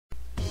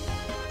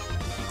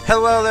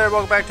Hello there,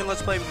 welcome back to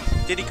Let's Play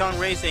Diddy Kong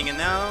Racing, and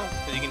now,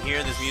 as you can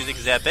hear, this music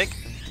is epic.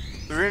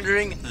 We're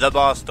entering the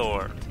boss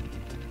door.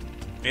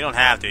 You don't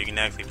have to, you can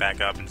actually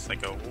back up and just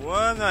like go,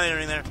 what? I'm not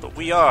entering there, but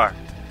we are.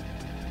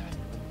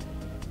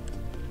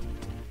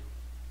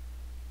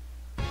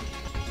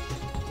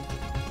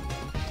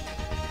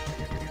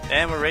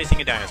 And we're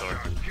racing a dinosaur.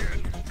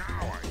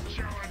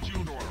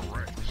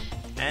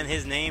 And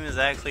his name is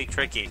actually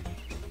Tricky.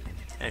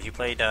 And if you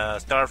played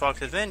Star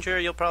Fox Adventure,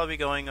 you'll probably be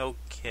going,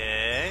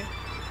 okay.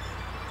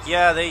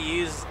 Yeah, they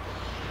use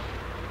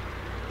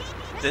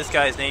this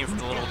guy's name for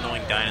the little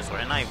annoying dinosaur.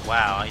 And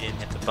wow, I didn't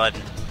hit the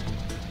button.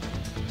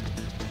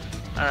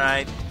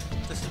 Alright,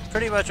 this is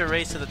pretty much a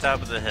race to the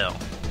top of the hill.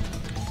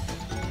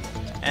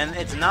 And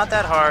it's not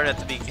that hard at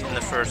the beginning,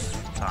 the first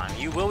time.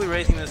 You will be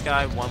racing this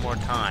guy one more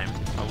time.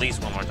 At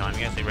least one more time. You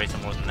can actually race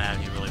him more than that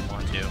if you really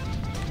want to.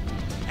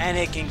 And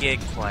it can get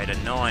quite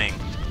annoying.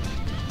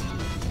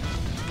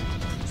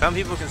 Some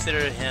people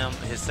consider him,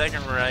 his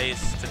second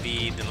race, to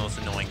be the most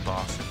annoying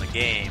boss in the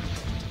game.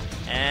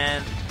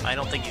 And I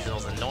don't think he's the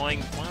most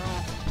annoying.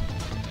 Well,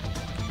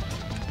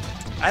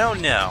 I don't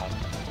know.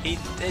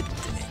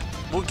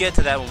 We'll get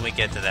to that when we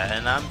get to that.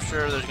 And I'm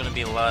sure there's going to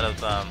be a lot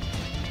of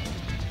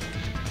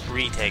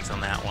retakes on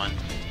that one.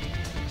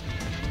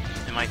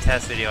 In my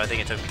test video, I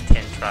think it took me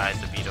 10 tries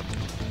to beat him.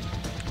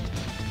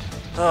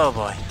 Oh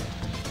boy.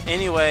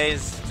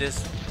 Anyways,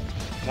 just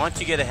once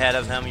you get ahead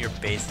of him, you're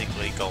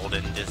basically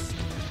golden. Just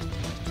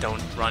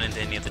don't run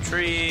into any of the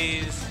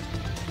trees.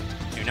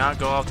 Do not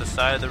go off the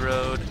side of the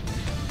road.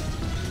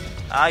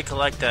 I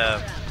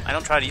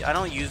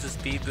don't use the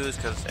speed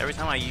boost because every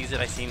time I use it,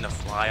 I seem to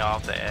fly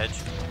off the edge.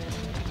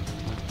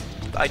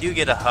 I do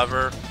get a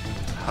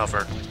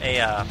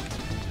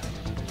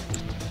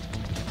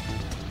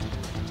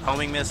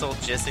homing missile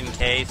just in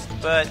case,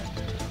 but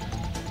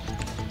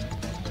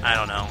I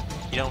don't know.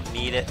 You don't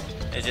need it.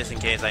 It's just in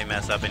case I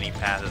mess up and he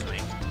passes me.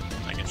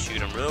 I can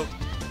shoot him real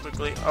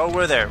quickly. Oh,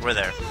 we're there.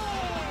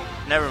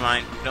 Never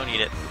mind. Don't need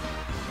it.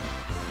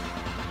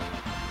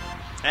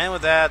 And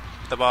with that,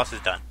 the boss is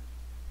done.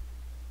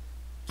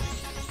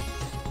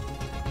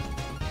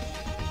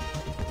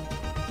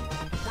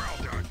 Well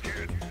done,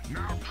 kid.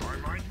 Now try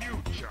my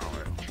new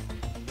challenge.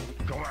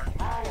 Collect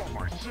all of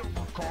my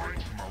silver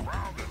coins from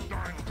around the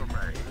Dino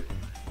Domain.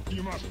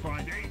 You must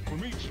find 8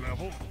 from each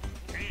level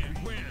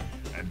and win,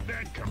 and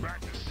then come back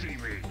to see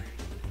me.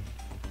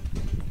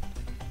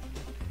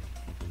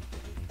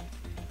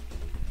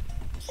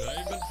 I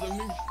got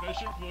something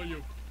special for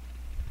you.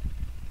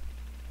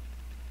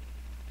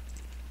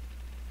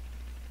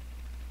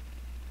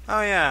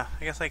 Oh yeah,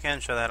 I guess I can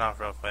show that off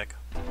real quick.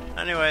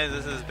 Anyway,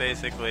 this is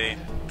basically,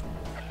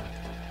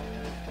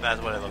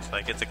 that's what it looks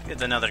like.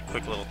 It's another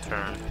quick little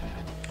turn.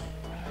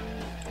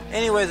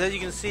 Anyways, as you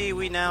can see,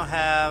 we now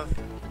have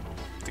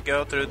to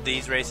go through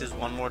these races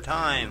one more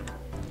time.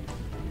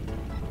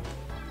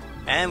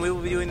 And we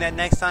will be doing that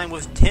next time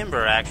with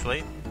Timber,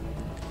 actually.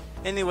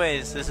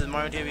 Anyways, this is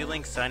Mario TV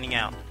Link signing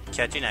out.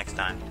 Catch you next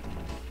time.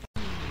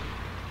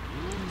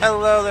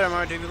 Hello there,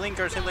 Mario TV Link,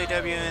 or simply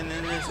W, and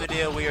in this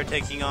video we are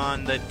taking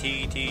on the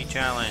TT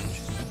Challenge.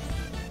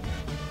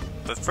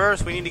 But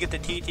first, we need to get the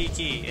TT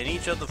key. In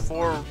each of the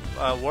 4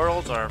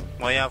 worlds,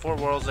 4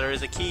 worlds, there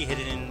is a key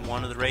hidden in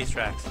one of the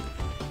racetracks.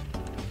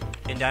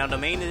 In Dino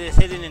Domain, it is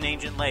hidden in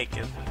Ancient Lake,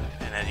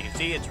 and as you can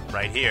see, it's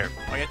right here.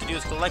 All you have to do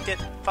is collect it,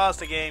 pause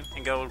the game,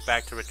 and go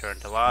back to return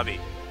to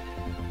lobby.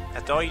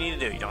 That's all you need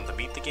to do. You don't have to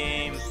beat the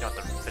game, you don't have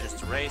to finish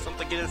the race, you don't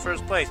have to get in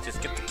first place,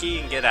 just get the key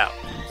and get out.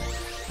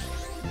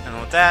 And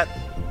with that,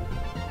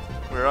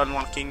 we're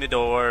unlocking the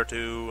door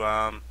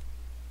to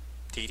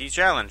TT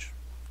Challenge,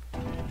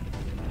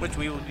 which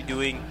we will be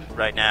doing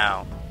right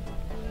now.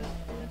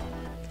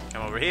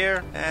 Come over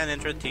here and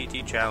enter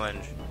TT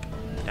Challenge,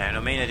 Dino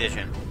Domain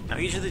Edition. Now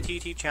each of the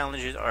TT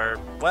challenges are,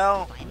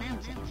 well,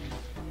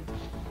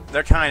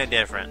 they're kind of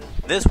different.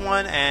 This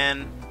one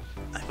and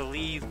I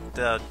believe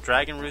the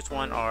Dragon Roost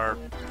one are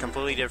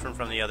completely different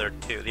from the other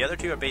 2. The other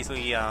 2 are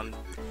basically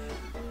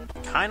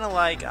kind of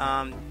like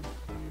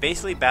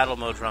basically battle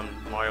mode from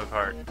Mario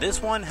Kart.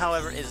 This one,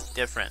 however, is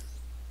different.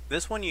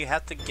 This one you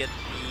have to get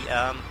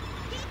the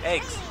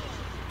eggs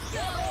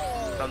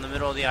from the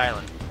middle of the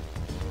island.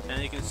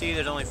 And you can see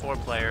there's only 4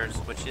 players,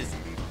 which is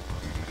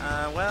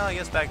well, I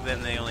guess back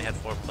then they only had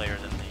 4 players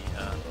in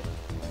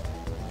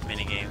the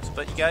mini games.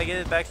 But you gotta get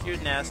it back to your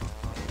nest,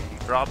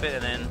 drop it,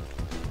 and then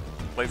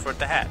wait for it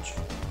to hatch.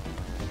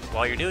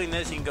 While you're doing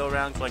this, you can go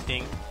around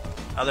collecting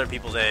other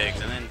people's eggs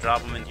and then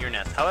drop them into your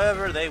nest.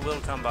 However, they will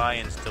come by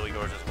and steal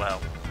yours as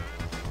well.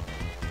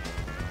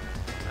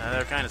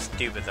 They're kind of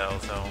stupid though,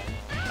 so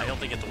I don't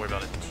think you have to worry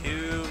about it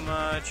too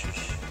much.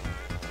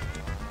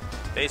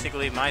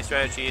 Basically, my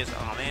strategy is,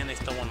 oh man, they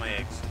stole one of my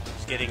eggs.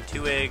 Just getting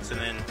 2 eggs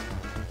and then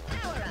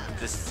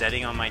just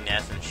setting on my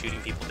nest and shooting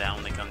people down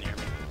when they come near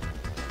me.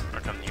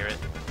 Or come near it.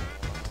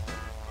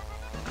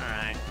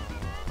 Alright.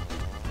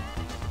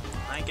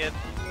 I get...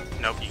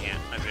 Nope, you can't.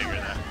 I figured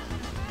that.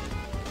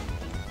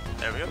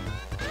 There we go.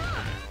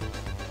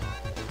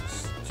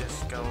 Let's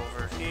just go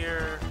over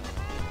here.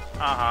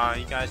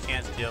 You guys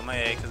can't steal my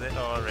egg because it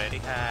already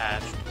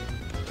hatched.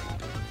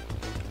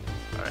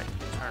 Alright,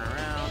 turn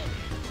around.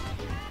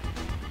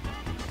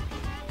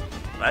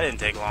 That didn't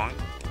take long.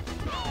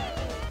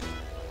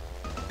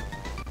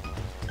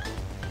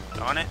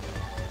 Darn it.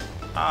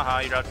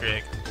 You dropped your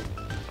egg.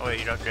 Oh wait,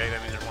 you dropped your egg,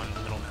 that means there's one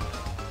middleman.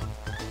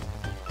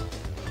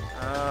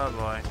 Oh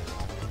boy.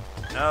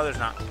 No, there's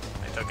not.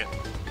 I took it.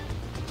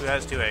 Who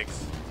has 2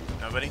 eggs?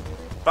 Nobody?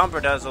 Bumper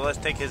does, so let's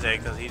take his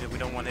egg, because we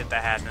don't want to hit the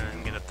hatch and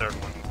then get a 3rd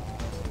one.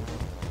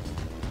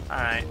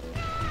 Alright.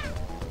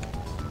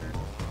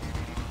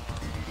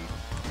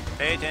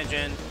 Pay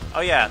attention.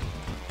 Oh yeah,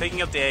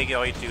 picking up the egg,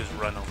 all you do is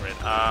run over it.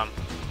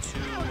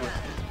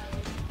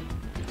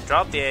 To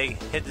drop the egg,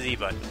 hit the Z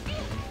button.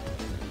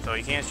 So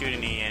you can't shoot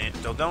any in it.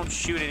 So don't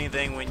shoot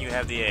anything when you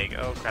have the egg.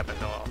 Oh crap, it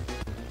fell off.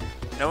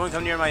 No one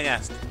come near my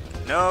nest.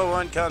 No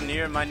one come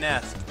near my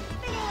nest.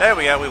 There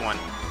we go, we won.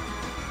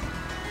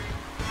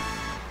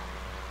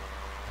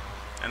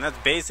 And that's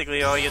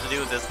basically all you have to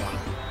do with this one.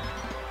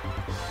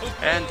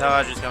 And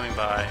Taj is coming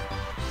by.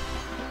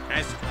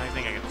 I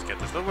think I can skip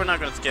this, but we're not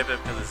going to skip it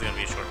because this is going to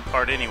be a short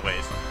part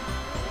anyways.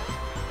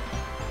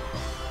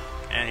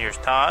 And here's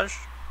Taj.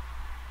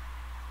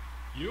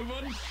 You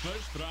won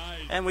first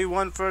prize. And we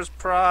won first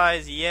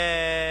prize.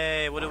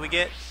 Yay! What did we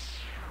get?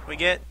 We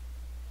get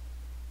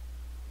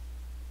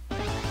the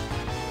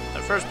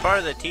first part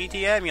of the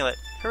TT amulet.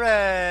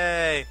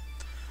 Hooray!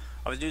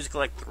 All we do is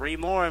collect 3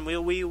 more, and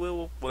we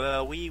will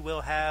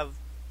have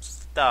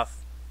stuff.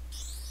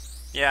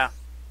 Yeah,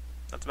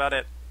 that's about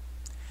it.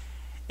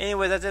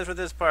 Anyway, that's it for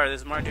this part.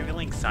 This is Martin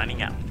Link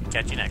signing out.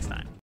 Catch you next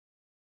time.